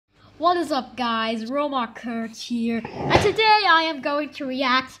What is up, guys? Romar here, and today I am going to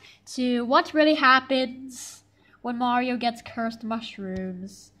react to what really happens when Mario gets cursed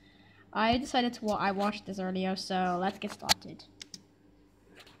mushrooms. I decided to I watched this earlier, so let's get started.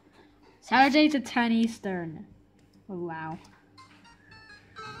 Saturday to 10 Eastern. Oh, wow.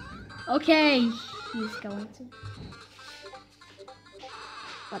 Okay, he's going to.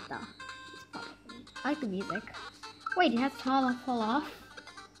 What the? I like the music. Wait, he has to fall off.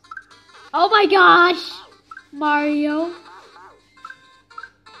 Oh my gosh! Mario.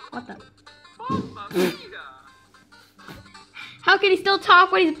 What the? How can he still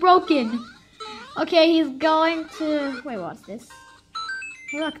talk when he's broken? Okay, he's going to... Wait, what's this?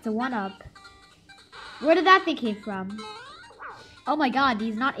 Hey, look, it's a 1-up. Where did that thing came from? Oh my god,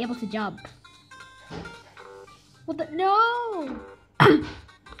 he's not able to jump. What the... No!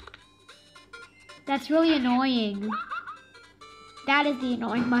 That's really annoying. That is the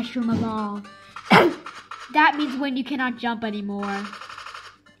annoying mushroom of all. That means when you cannot jump anymore.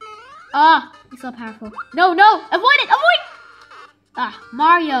 Ah, it's so powerful. No, no! Avoid it! Avoid! Ah,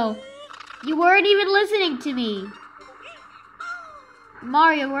 Mario. You weren't even listening to me.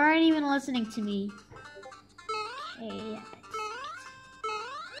 Mario, you weren't even listening to me. Okay.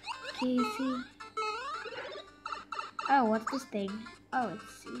 Casey. Oh, what's this thing? Oh,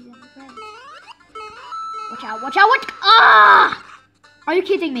 it's season friend. Watch out, watch out, watch out! Ah! Are you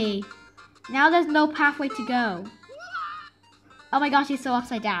kidding me? Now there's no pathway to go. Oh my gosh, he's so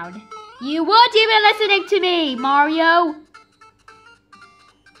upside down. You weren't even listening to me, Mario!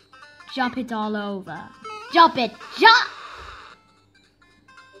 Jump it all over. Jump it! Jump!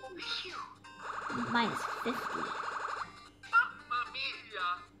 Minus 50.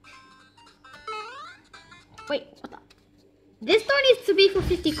 Wait, what the? This door needs to be for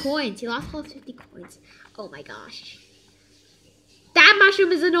 50 coins. He lost all 50 coins. Oh my gosh. That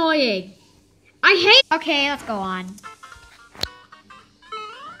mushroom is annoying. I hate... Okay, let's go on.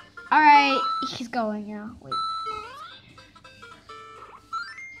 Alright, he's going now. Wait.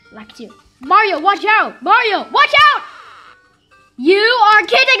 Like two. Mario, watch out! Mario, watch out! You are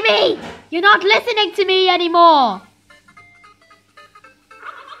kidding me! You're not listening to me anymore.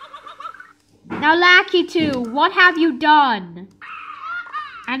 Now, Lackey 2, what have you done?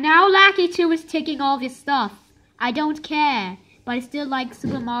 And now Lackey 2 is taking all of your stuff. I don't care, but I still like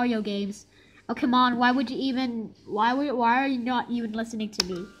Super Mario games. Oh, come on, why would you even... Why are you not even listening to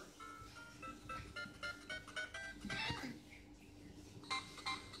me?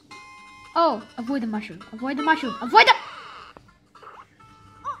 Oh, avoid the mushroom. Avoid the mushroom. Avoid the...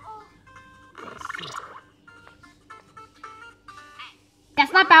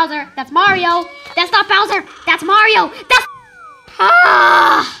 That's not Bowser. That's Mario. That's not Bowser. That's Mario. That's...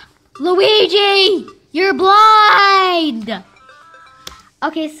 Ah! Luigi! You're blind!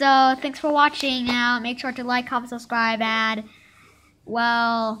 Okay, so thanks for watching. Now, make sure to like, comment, subscribe, and...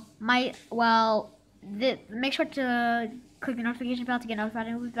 make sure to click the notification bell to get notified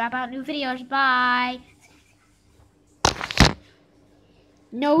about new videos. Bye!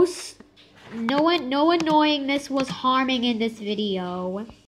 No annoyingness was harming in this video.